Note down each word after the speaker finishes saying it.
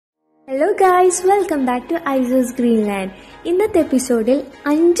Hello guys, welcome back to Isis Greenland. ഇന്നത്തെ എപ്പിസോഡിൽ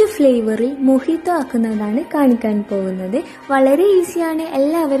 5 ഫ്ലേവറിൽ മൊഹിറ്റോ ആക്കുന്നതാണ് കാണിക്കാൻ പോകുന്നത്. വളരെ ഈസിയാണ്,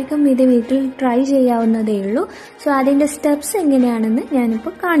 എല്ലാവർക്കും ഇത് വീട്ടിൽ ട്രൈ ചെയ്യാവുന്നതേ ഉള്ളൂ. സോ അതിന്റെ സ്റ്റെപ്സ് എങ്ങനെയാണെന്ന്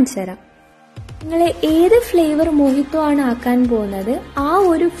ഞാനിപ്പോൾ കാണിച്ചു തരാം. നിങ്ങൾ ഏത് ഫ്ലേവർ മൊഹിറ്റോ ആണ് ആക്കാൻ പോകുന്നത് ആ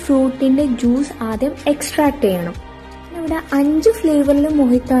ഒരു ഫ്രൂട്ടിന്റെ ജ്യൂസ് ആദ്യം എക്സ്ട്രാക്ട് ചെയ്യണം. ഇവിടെ 5 ഫ്ലേവറിൽ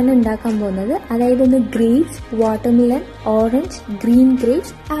മൊഹിറ്റോ ആണ് ഉണ്ടാക്കാൻ പോകുന്നത്. അതായത് ഒന്ന് grapes, watermelon, orange, green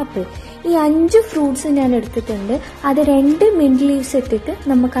grapes, apple. ഈ 5 ഫ്രൂട്ട്സ് ഞാൻ എടുത്തിട്ടുണ്ട്. അത് 2 മിന്റ് ലീവ്സ് ഇട്ടിട്ട്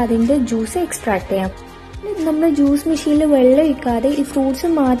നമുക്ക് അതിന്റെ ജ്യൂസ് എക്സ്ട്രാക്ട് ചെയ്യാം. നമ്മൾ ജ്യൂസ് മെഷീനിൽ വെള്ളം ഒഴിക്കാതെ ഈ ഫ്രൂട്ട്സ്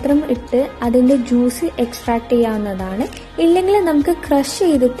മാത്രം ഇട്ട് അതിന്റെ ജ്യൂസ് എക്സ്ട്രാക്ട് ചെയ്യാവുന്നതാണ്. ഇല്ലെങ്കിൽ നമുക്ക് ക്രഷ്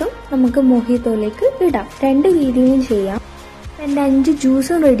ചെയ്തിട്ടും നമുക്ക് മൊഹിറ്റോയിലേക്ക് ഇടാം. 2 രീതിയിലും ചെയ്യാം. എൻ്റെ 5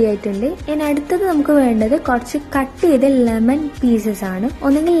 ജ്യൂസും റെഡി ആയിട്ടുണ്ട്. ഇനി അടുത്തത് നമുക്ക് വേണ്ടത് കുറച്ച് കട്ട് ചെയ്ത ലെമൺ പീസസ് ആണ്.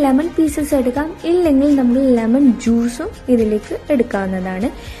 ഒന്നെങ്കിൽ ലെമൺ പീസസ് എടുക്കാം, ഇല്ലെങ്കിൽ നമുക്ക് ലെമൺ ജ്യൂസും ഇതിലേക്ക് എടുക്കാവുന്നതാണ്.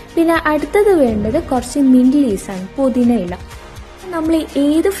 പിന്നെ അടുത്തത് വേണ്ടത് കുറച്ച് മിന്റ് ലീവ്സ് ആണ്, പുതിന ഇല. നമ്മൾ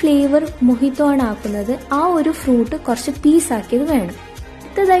ഏത് ഫ്ലേവർ മൊഹിറ്റോ ആണ് ആക്കുന്നത് ആ ഒരു ഫ്രൂട്ട് കുറച്ച് പീസാക്കിയത് വേണം.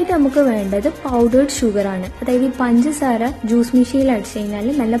 അടുത്തതായിട്ട് നമുക്ക് വേണ്ടത് പൗഡേർഡ് ഷുഗർ ആണ്. അതായത് ഈ പഞ്ചസാര ജ്യൂസ് മെഷീനിൽ അടിച്ചു കഴിഞ്ഞാൽ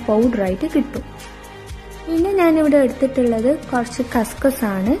നല്ല പൗഡറായിട്ട് കിട്ടും. പിന്നെ ഞാനിവിടെ എടുത്തിട്ടുള്ളത് കുറച്ച് കസ്കസ്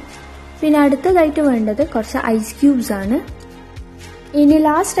ആണ്. പിന്നെ അടുത്തതായിട്ട് വേണ്ടത് കുറച്ച് ഐസ് ക്യൂബ്സ് ആണ്. ഇനി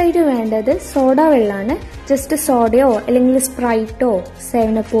ലാസ്റ്റ് ആയിട്ട് വേണ്ടത് സോഡ വെള്ളമാണ്. ജസ്റ്റ് സോഡയോ അല്ലെങ്കിൽ സ്പ്രൈറ്റോ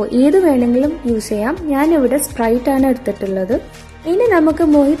 7-അപ്പോ ഏത് വേണമെങ്കിലും യൂസ് ചെയ്യാം. ഞാനിവിടെ സ്പ്രൈറ്റ് ആണ് എടുത്തിട്ടുള്ളത്. ഇനി നമുക്ക്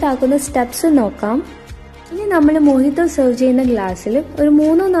മൊഹിറ്റോ ആക്കുന്ന സ്റ്റെപ്സ് നോക്കാം. ഇനി നമ്മൾ മൊഹിറ്റോ സെർവ് ചെയ്യുന്ന ഗ്ലാസ്സിൽ ഒരു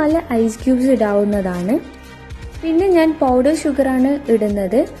 3-4 ഐസ് ക്യൂബ്സ് ഇടാവുന്നതാണ്. പിന്നെ ഞാൻ പൗഡർ ഷുഗറാണ്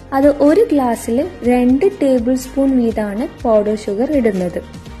ഇടുന്നത്. അത് ഒരു ഗ്ലാസ്സിൽ 2 ടേബിൾ സ്പൂൺ വീതമാണ് പൗഡർ ഷുഗർ ഇടുന്നത്.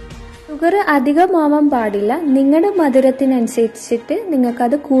 ഷുഗർ അധികമാവാൻ പാടില്ല. നിങ്ങളുടെ മധുരത്തിനനുസരിച്ചിട്ട്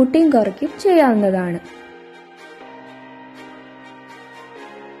നിങ്ങൾക്കത് കൂട്ടിയും കുറയ്ക്കും ചെയ്യാവുന്നതാണ്.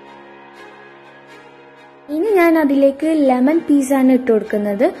 ഇനി ഞാൻ അതിലേക്ക് ലെമൺ പീസാണ് ഇട്ട്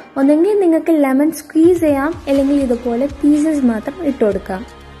കൊടുക്കുന്നത്. ഒന്നെങ്കിൽ നിങ്ങൾക്ക് ലെമൺ സ്ക്വീസ് ചെയ്യാം, അല്ലെങ്കിൽ ഇതുപോലെ പീസസ് മാത്രം ഇട്ട് കൊടുക്കാം.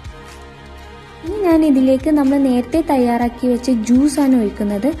 ഇനി ഞാൻ ഇതിലേക്ക് നമ്മൾ നേരത്തെ തയ്യാറാക്കി വെച്ച ജ്യൂസ് ആണ്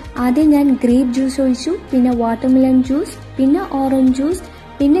ഒഴിക്കുന്നത്. ആദ്യം ഞാൻ ഗ്രേപ്പ് ജ്യൂസ് ഒഴിച്ചു, പിന്നെ വാട്ടർമെലൺ ജ്യൂസ്, പിന്നെ ഓറഞ്ച് ജ്യൂസ്,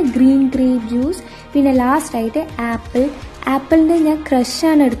 പിന്നെ ഗ്രീൻ ഗ്രേപ്പ് ജ്യൂസ്, പിന്നെ ലാസ്റ്റ് ആയിട്ട് ആപ്പിളിന്റെ ഞാൻ ക്രഷ്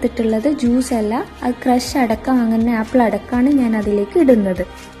ആണ് എടുത്തിട്ടുള്ളത്, ജ്യൂസ് അല്ല. അത് ക്രഷ് അടക്കം, അങ്ങനെ ആപ്പിൾ അടക്കമാണ് ഞാൻ അതിലേക്ക് ഇടുന്നത്.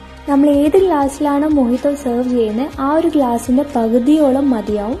 നമ്മൾ ഏത് ഗ്ലാസ്സിലാണോ മൊഹിറ്റോ സെർവ് ചെയ്യുന്നത് ആ ഒരു ഗ്ലാസിന്റെ പകുതിയോളം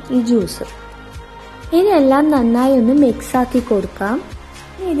മതിയാവും ഈ ജ്യൂസ്. ഇനി എല്ലാം നന്നായി ഒന്ന് മിക്സ് ആക്കി കൊടുക്കാം.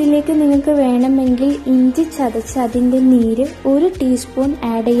 ഇതിലേക്ക് നിങ്ങൾക്ക് വേണമെങ്കിൽ ഇഞ്ചി ചതച്ച് അതിന്റെ നീര് 1 ടീസ്പൂൺ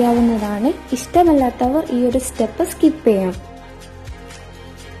ആഡ് ചെയ്യാവുന്നതാണ്. ഇഷ്ടമല്ലാത്തവർ ഈ ഒരു സ്റ്റെപ്പ് സ്കിപ്പ് ചെയ്യാം.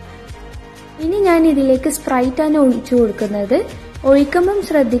 ഇനി ഞാൻ ഇതിലേക്ക് സ്പ്രൈറ്റ് ആണ് ഒഴിച്ചു കൊടുക്കുന്നത്. ഒഴിക്കുമ്പം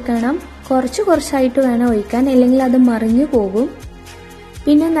ശ്രദ്ധിക്കണം, കുറച്ചായിട്ട് വേണം ഒഴിക്കാൻ, അല്ലെങ്കിൽ അത് മറിഞ്ഞു പോകും.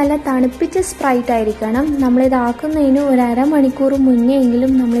 പിന്നെ നല്ല തണുപ്പിച്ച സ്പ്രൈറ്റ് ആയിരിക്കണം. നമ്മളിത് ആക്കുന്നതിന് ഒരു അരമണിക്കൂർ മുന്നേ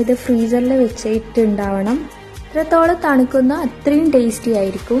എങ്കിലും നമ്മളിത് ഫ്രീസറിൽ വെച്ചിട്ടുണ്ടാവണം. എത്രത്തോളം തണുക്കുന്ന അത്രയും ടേസ്റ്റി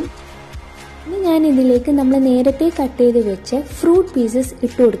ആയിരിക്കും. ഇനി ഞാൻ ഇതിലേക്ക് നമ്മൾ നേരത്തെ കട്ട് ചെയ്ത് വെച്ച ഫ്രൂട്ട് പീസസ്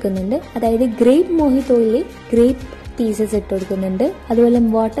ഇട്ട് കൊടുക്കുന്നുണ്ട്. അതായത് ഗ്രേപ്പ് മൊഹിറ്റോയിൽ ഗ്രേപ്പ് പീസസ് ഇട്ട് കൊടുക്കുന്നുണ്ട്. അതുപോലെ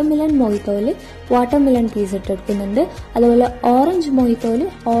വാട്ടർമെലൺ മൊഹിറ്റോയിൽ വാട്ടർമെലൺ പീസ് ഇട്ട് കൊടുക്കുന്നുണ്ട്. അതുപോലെ ഓറഞ്ച് മൊഹിറ്റോയിൽ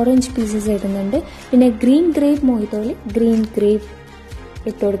ഓറഞ്ച് പീസസ് ഇടുന്നുണ്ട്. പിന്നെ ഗ്രീൻ ഗ്രേപ്പ് മൊഹിറ്റോയിൽ ഗ്രീൻ ഗ്രേപ്പ്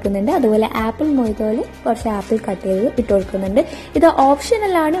ഇട്ട് കൊടുക്കുന്നുണ്ട്. അതുപോലെ ആപ്പിൾ മൊഹിറ്റോയിൽ കുറച്ച് ആപ്പിൾ കട്ട് ചെയ്ത് ഇട്ട് കൊടുക്കുന്നുണ്ട്. ഇത്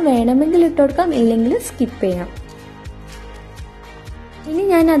ഓപ്ഷണലാണ്, വേണമെങ്കിൽ ഇട്ട് കൊടുക്കാം, ഇല്ലെങ്കിൽ സ്കിപ്പ് ചെയ്യാം. ഇനി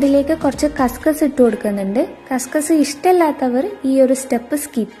ഞാൻ അതിലേക്ക് കുറച്ച് കസ്കസ് ഇട്ട് കൊടുക്കുന്നുണ്ട്. കസ്കസ് ഇഷ്ടമില്ലാത്തവർ ഈ ഒരു സ്റ്റെപ്പ്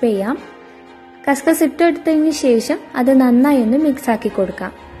സ്കിപ്പ് ചെയ്യാം. കസ്കസ് ഇട്ടെടുത്തതിന് ശേഷം അത് നന്നായി ഒന്ന് മിക്സ് ആക്കി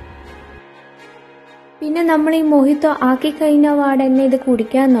കൊടുക്കാം. പിന്നെ നമ്മൾ ഈ മൊഹിറ്റോ ആക്കി കഴിഞ്ഞ പാടന്നെ ഇത്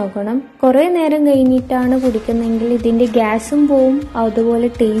കുടിക്കാൻ നോക്കണം. കുറെ നേരം കഴിഞ്ഞിട്ടാണ് കുടിക്കുന്നതെങ്കിൽ ഇതിന്റെ ഗ്യാസും പോവും, അതുപോലെ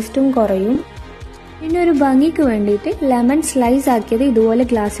ടേസ്റ്റും കുറയും. പിന്നെ ഒരു ഭംഗിക്ക് വേണ്ടിയിട്ട് ലെമൺ സ്ലൈസ് ആക്കിയത് ഇതുപോലെ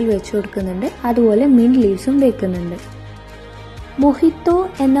ഗ്ലാസ്സിൽ വെച്ച് കൊടുക്കുന്നുണ്ട്. അതുപോലെ മിന്റ് ലീവ്സും വെക്കുന്നുണ്ട്. മൊഹിറ്റോ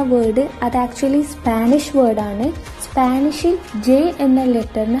എന്ന വേർഡ് അത് ആക്ച്വലി സ്പാനിഷ് വേർഡാണ്. സ്പാനിഷിൽ ജെ എന്ന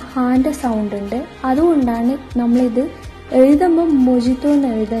ലെറ്ററിന് ഹാന്റെ സൗണ്ട് ഉണ്ട്. അതുകൊണ്ടാണ് നമ്മളിത് എഴുതുമ്പോൾ മൊജിറ്റോ എന്ന്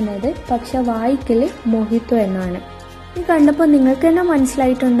എഴുതുന്നത്, പക്ഷെ വായിക്കല് മൊഹിറ്റോ എന്നാണ്. ഇത് കണ്ടപ്പോൾ നിങ്ങൾക്ക് തന്നെ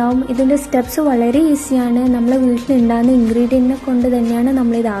മനസ്സിലായിട്ടുണ്ടാവും ഇതിന്റെ സ്റ്റെപ്സ് വളരെ ഈസിയാണ്. നമ്മളെ വീട്ടിലുണ്ടാകുന്ന ഇൻഗ്രീഡിയന്റിനെ കൊണ്ട് തന്നെയാണ്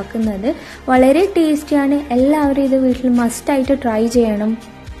നമ്മൾ ഇതാക്കുന്നത്. വളരെ ടേസ്റ്റിയാണ്. എല്ലാവരും ഇത് വീട്ടിൽ മസ്റ്റായിട്ട് ട്രൈ ചെയ്യണം.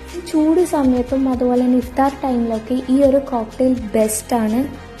 ചൂട് സമയത്തും അതുപോലെ തന്നെ ഇഫ്താർ ടൈമിലൊക്കെ ഈ ഒരു കോക്ടെയിൽ ബെസ്റ്റാണ്.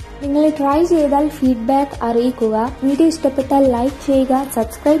 നിങ്ങൾ ട്രൈ ചെയ്താൽ ഫീഡ്ബാക്ക് അറിയിക്കുക. വീഡിയോ ഇഷ്ടപ്പെട്ടാൽ ലൈക്ക് ചെയ്യുക.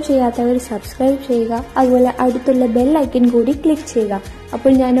 സബ്സ്ക്രൈബ് ചെയ്യാത്തവർ സബ്സ്ക്രൈബ് ചെയ്യുക. അതുപോലെ അടുത്തുള്ള ബെൽ ഐക്കൺ കൂടി ക്ലിക്ക് ചെയ്യുക.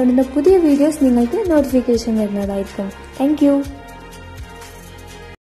 അപ്പോൾ ഞാനിടുന്ന പുതിയ വീഡിയോസ് നിങ്ങൾക്ക് നോട്ടിഫിക്കേഷൻ വരുന്നതായിരിക്കും. Thank you.